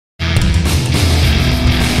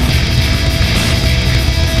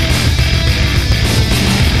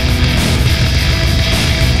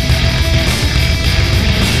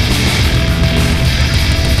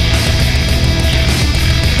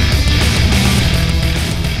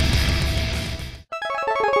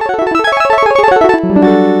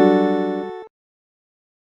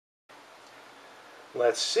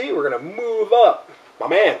Let's see, we're going to move up. My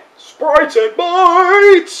man, Sprites and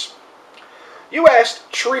Bites! You asked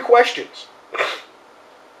 3 questions.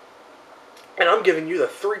 And I'm giving you the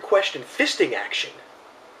 3-question fisting action.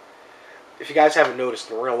 If you guys haven't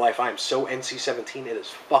noticed, in real life, I am so NC-17, it is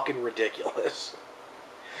fucking ridiculous.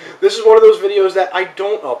 This is one of those videos that I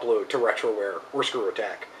don't upload to RetroWare, or Screw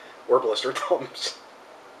Attack, or Blister Thumbs.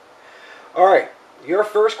 Alright, your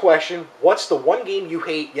first question, what's the one game you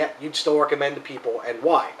hate, yet you'd still recommend to people, and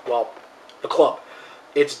why? Well, The Club.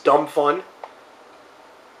 It's dumb fun.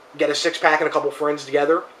 Get a 6-pack and a couple friends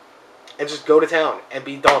together, and just go to town and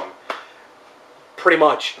be dumb. Pretty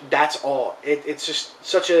much, that's all. It's just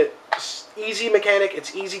such a easy mechanic,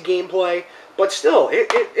 it's easy gameplay, but still,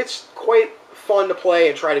 it's quite fun to play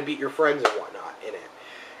and try to beat your friends and whatnot in it.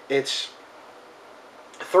 It's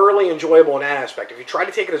thoroughly enjoyable in that aspect. If you try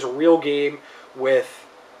to take it as a real game with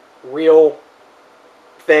real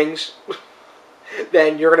things,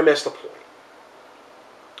 then you're going to miss the point.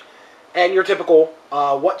 And your typical,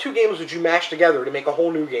 what 2 games would you mash together to make a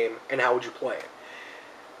whole new game, and how would you play it?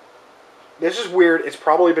 This is weird. It's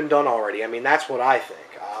probably been done already. I mean, that's what I think.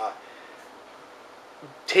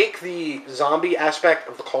 Take the zombie aspect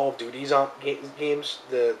of the Call of Duty games,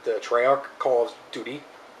 the Treyarch Call of Duty,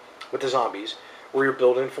 with the zombies, where you're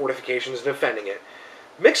building fortifications and defending it.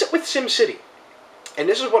 Mix it with SimCity. And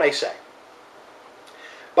this is what I say.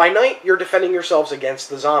 By night, you're defending yourselves against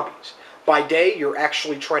the zombies. By day, you're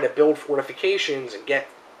actually trying to build fortifications and get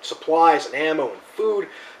supplies and ammo and food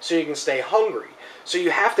so you can stay hungry. So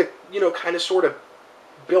you have to, kind of sort of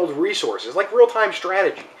build resources, like real-time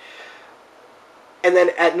strategy. And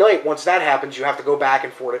then at night, once that happens, you have to go back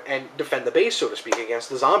and forth and defend the base, so to speak,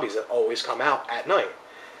 against the zombies that always come out at night.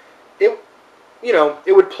 It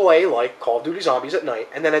would play like Call of Duty Zombies at night,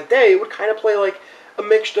 and then at day, it would kind of play like a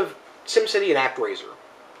mix of SimCity and ActRaiser.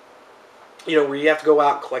 Where you have to go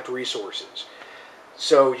out and collect resources.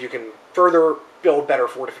 So you can further build better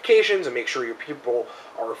fortifications and make sure your people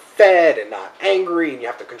are fed and not angry, and you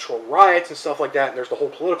have to control riots and stuff like that, and there's the whole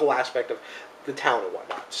political aspect of the town and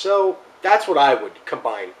whatnot. So that's what I would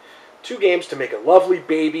combine. 2 games to make a lovely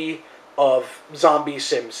baby of zombie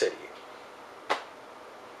SimCity.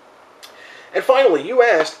 And finally, you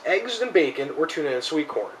asked eggs and bacon or tuna and sweet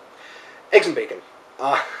corn. Eggs and bacon.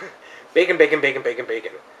 Bacon, bacon, bacon, bacon,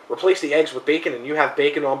 bacon. Replace the eggs with bacon and you have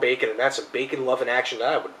bacon on bacon, and that's a bacon love in action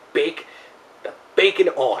that I would bake the bacon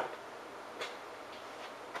on.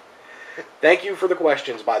 Thank you for the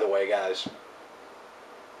questions, by the way, guys.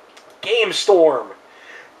 Game Storm.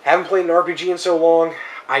 Haven't played an RPG in so long.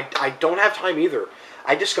 I don't have time either.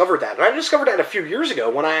 I discovered that. And I discovered that a few years ago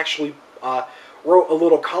when I actually wrote a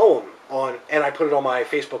little column on, and I put it on my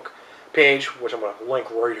Facebook page, which I'm going to link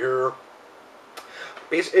right here.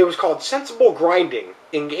 It was called Sensible Grinding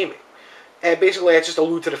in Gaming. And basically I just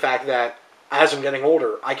allude to the fact that as I'm getting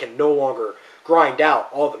older, I can no longer grind out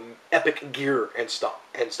all the epic gear and stuff.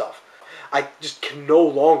 I just can no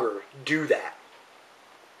longer do that.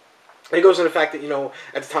 And it goes into the fact that,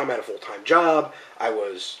 at the time I had a full-time job, I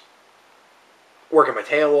was working my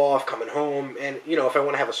tail off, coming home, and, if I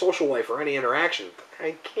want to have a social life or any interaction,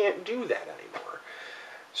 I can't do that anymore.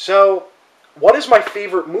 So, what is my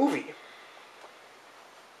favorite movie?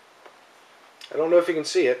 I don't know if you can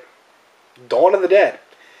see it. Dawn of the Dead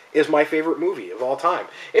is my favorite movie of all time.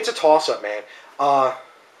 It's a toss-up, man.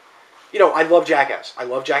 I love Jackass. I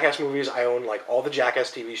love Jackass movies. I own, all the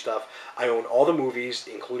Jackass TV stuff. I own all the movies,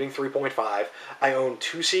 including 3.5. I own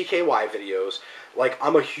 2 CKY videos.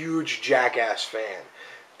 I'm a huge Jackass fan.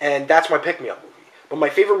 And that's my pick-me-up movie. But my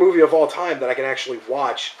favorite movie of all time that I can actually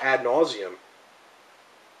watch ad nauseum,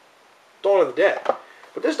 Dawn of the Dead.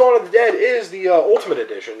 But this Dawn of the Dead is the Ultimate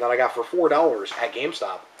Edition that I got for $4 at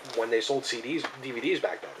GameStop when they sold DVDs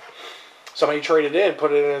back then. Somebody traded it in,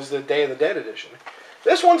 put it in as the Day of the Dead Edition.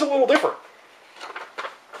 This one's a little different.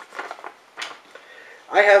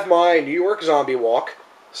 I have my New York Zombie Walk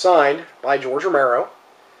signed by George Romero.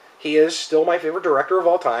 He is still my favorite director of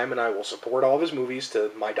all time, and I will support all of his movies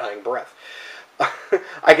to my dying breath.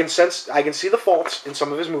 I can see the faults in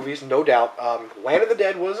some of his movies, no doubt. Land of the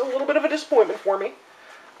Dead was a little bit of a disappointment for me.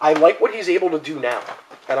 I like what he's able to do now,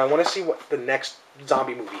 and I want to see what the next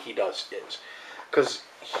zombie movie he does is. Because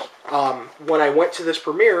when I went to this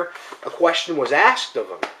premiere, a question was asked of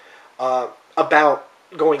him about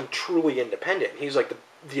going truly independent. He's like,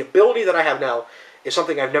 the ability that I have now is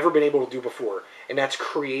something I've never been able to do before, and that's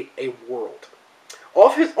create a world. All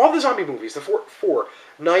the zombie movies, the four,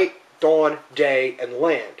 Night, Dawn, Day, and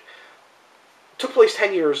Land, took place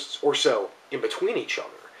 10 years or so in between each other.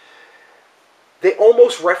 They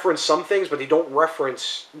almost reference some things, but they don't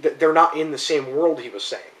reference, they're not in the same world, he was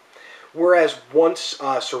saying. Whereas once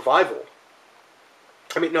Survival,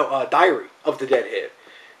 Diary of the Dead hit,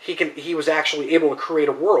 he was actually able to create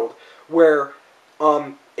a world where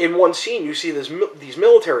in one scene you see these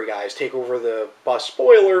military guys take over the bus.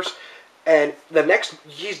 Spoilers, and the next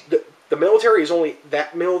the military is only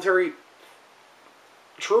that military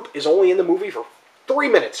troop is only in the movie for 3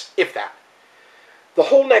 minutes, if that. The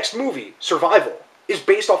whole next movie, Survival, is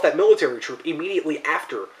based off that military troop immediately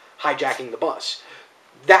after hijacking the bus.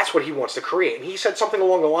 That's what he wants to create. And he said something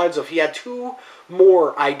along the lines of he had 2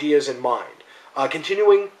 more ideas in mind.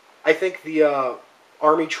 Continuing, I think, the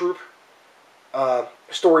Army troop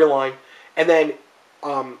storyline, and then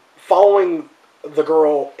following the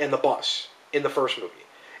girl in the bus in the first movie,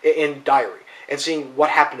 in Diary, and seeing what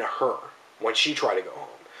happened to her when she tried to go home.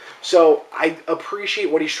 So I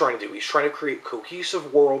appreciate what he's trying to do. He's trying to create a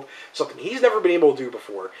cohesive world, something he's never been able to do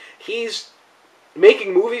before. He's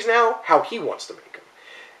making movies now how he wants to make them.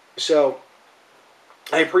 So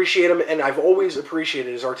I appreciate him, and I've always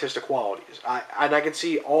appreciated his artistic qualities. And I can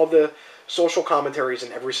see all the social commentaries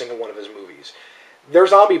in every single one of his movies. They're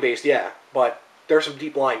zombie-based, yeah, but there's some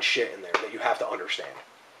deep-line shit in there that you have to understand.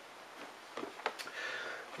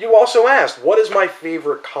 You also asked, what is my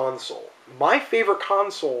favorite console? My favorite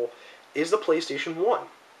console is the PlayStation 1.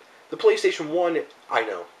 The PlayStation 1, I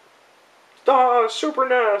know. Super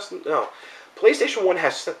NES. No. PlayStation 1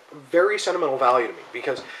 has very sentimental value to me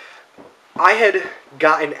because I had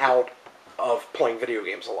gotten out of playing video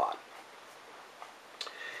games a lot.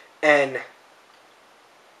 And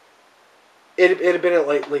it had been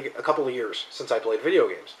like a couple of years since I played video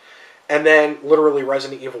games. And then literally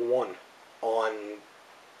Resident Evil 1 on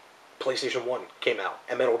PlayStation 1 came out,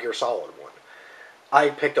 and Metal Gear Solid 1. I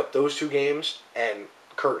picked up those 2 games, and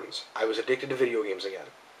curtains. I was addicted to video games again.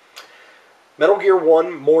 Metal Gear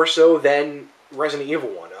 1 more so than Resident Evil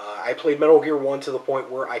 1. I played Metal Gear 1 to the point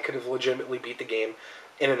where I could have legitimately beat the game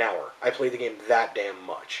in an hour. I played the game that damn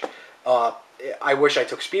much. I wish I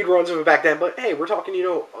took speedruns of it back then, but hey, we're talking,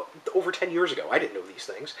 over 10 years ago. I didn't know these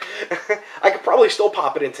things. I could probably still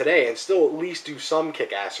pop it in today and still at least do some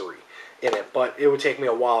kick-assery in it, but it would take me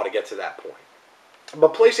a while to get to that point.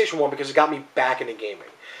 But PlayStation 1, because it got me back into gaming.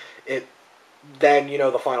 Then,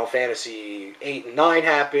 the Final Fantasy 8 and 9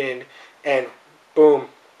 happened, and boom,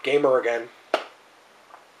 gamer again.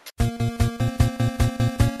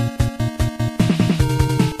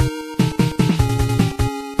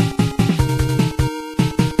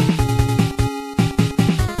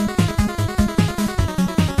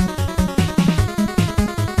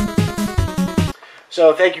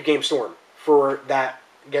 So thank you, GameStorm, for that,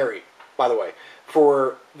 Gary, by the way,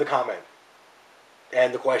 for the comment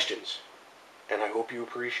and the questions. And I hope you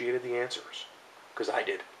appreciated the answers, because I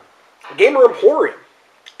did. Gamer Emporium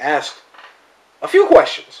asked a few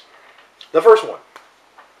questions. The first one,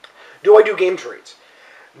 do I do game trades?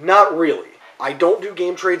 Not really. I don't do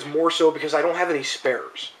game trades more so because I don't have any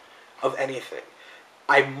spares of anything.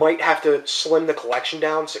 I might have to slim the collection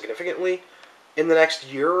down significantly in the next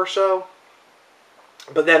year or so.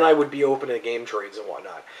 But then I would be open to game trades and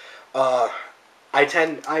whatnot. I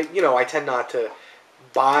tend not to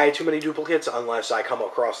buy too many duplicates unless I come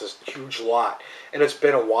across this huge lot. And it's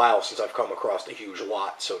been a while since I've come across a huge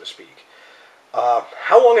lot, so to speak.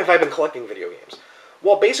 How long have I been collecting video games?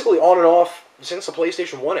 Well, basically on and off since the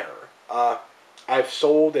PlayStation 1 era. I've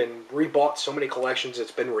sold and rebought so many collections,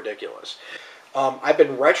 it's been ridiculous. I've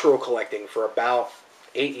been retro collecting for about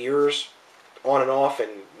 8 years, on and off,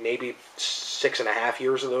 and maybe 6.5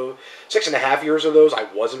 years of those. 6.5 years of those, I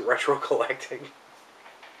wasn't retro collecting.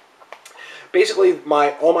 Basically,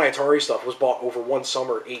 all my Atari stuff was bought over one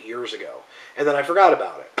summer 8 years ago, and then I forgot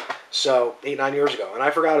about it. So 8-9 years ago, and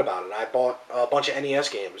I forgot about it. I bought a bunch of NES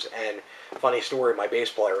games, and funny story, my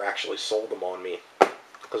bass player actually sold them on me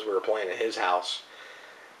because we were playing at his house.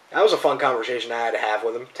 That was a fun conversation I had to have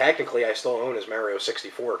with him. Technically, I still own his Mario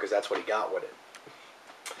 64 because that's what he got with it.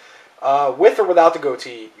 With or without the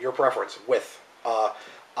goatee, your preference. With.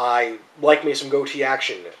 I like me some goatee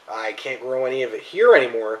action. I can't grow any of it here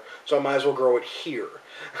anymore, so I might as well grow it here.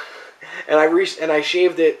 and I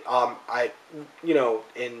shaved it.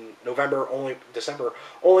 In December,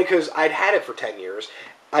 only because I'd had it for 10 years.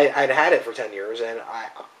 I'd had it for 10 years, and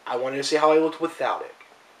I wanted to see how I looked without it.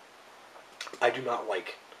 I do not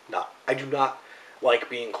like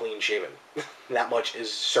being clean shaven. That much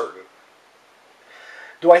is certain.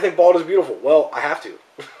 Do I think bald is beautiful? Well, I have to.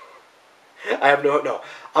 I have no.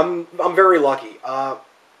 I'm very lucky.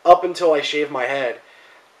 Up until I shaved my head,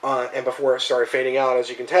 and before it started fading out, as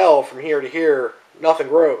you can tell, from here to here, nothing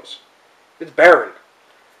grows. It's barren.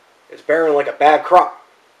 It's barren like a bad crop.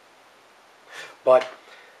 But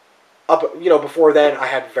Before then, I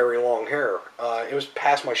had very long hair. It was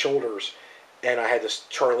past my shoulders, and I had this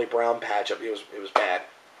Charlie Brown patch up. It was bad.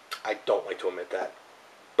 I don't like to admit that,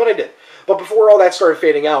 but I did. But before all that started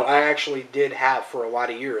fading out, I actually did have, for a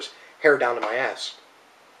lot of years, hair down to my ass.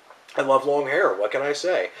 I love long hair. What can I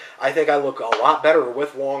say? I think I look a lot better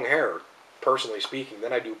with long hair, personally speaking,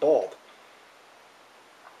 than I do bald.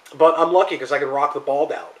 But I'm lucky because I can rock the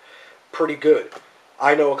bald out pretty good.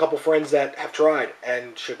 I know a couple friends that have tried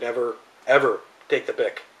and should never, ever take the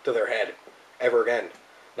pick to their head ever again.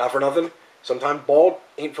 Not for nothing. Sometimes bald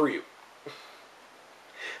ain't for you.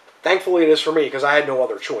 Thankfully, it is for me because I had no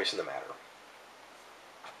other choice in the matter.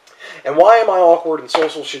 And why am I awkward in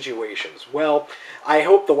social situations? Well, I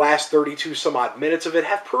hope the last 32 some odd minutes of it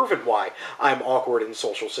have proven why I'm awkward in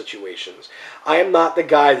social situations. I am not the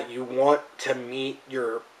guy that you want to meet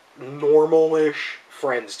your normal-ish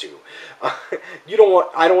friends to. I don't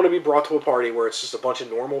want to be brought to a party where it's just a bunch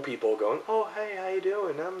of normal people going, "Oh, hey, how you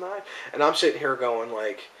doing? I'm not," and I'm sitting here going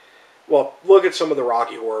like, well, look at some of the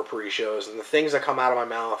Rocky Horror pre-shows, and the things that come out of my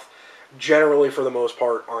mouth generally, for the most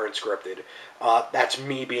part, aren't scripted. That's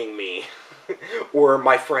me being me. Or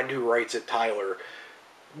my friend who writes it, Tyler,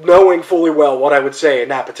 knowing fully well what I would say in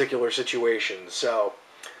that particular situation. So,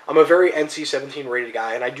 I'm a very NC-17 rated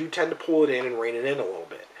guy, and I do tend to pull it in and rein it in a little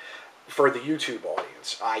bit for the YouTube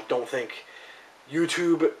audience. I don't think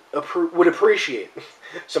YouTube would appreciate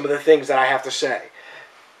some of the things that I have to say.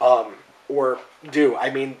 Or do. I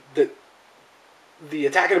mean, the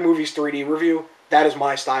Attack of the Movies 3D review, that is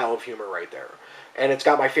my style of humor right there. And it's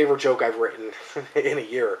got my favorite joke I've written in a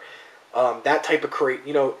year. That type of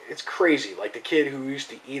it's crazy. Like the kid who used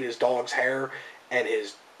to eat his dog's hair and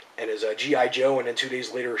his G.I. Joe, and then 2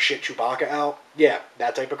 days later shit Chewbacca out. Yeah,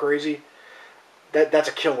 that type of crazy. That's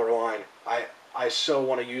a killer line. I so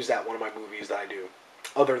want to use that in one of my movies that I do,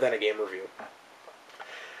 other than a game review.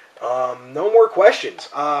 No more questions.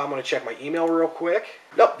 I'm going to check my email real quick.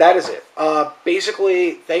 Nope, that is it.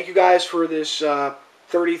 Basically, thank you guys for this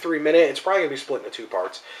 33-minute, it's probably going to be split into 2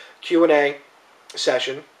 parts, Q&A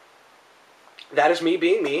session. That is me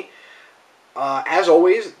being me. As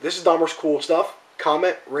always, this is Dahmer's Cool Stuff.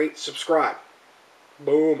 Comment, rate, subscribe.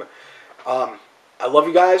 Boom. I love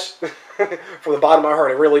you guys from the bottom of my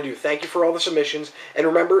heart. I really do. Thank you for all the submissions. And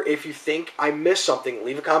remember, if you think I missed something,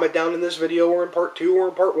 leave a comment down in this video or in part 2 or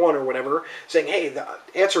in part 1 or whatever, saying, hey,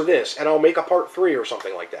 answer this, and I'll make a part 3 or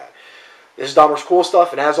something like that. This is Dahmer's Cool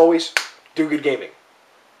Stuff, and as always, do good gaming.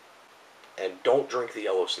 And don't drink the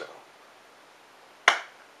yellow snow.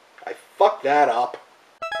 I fucked that up.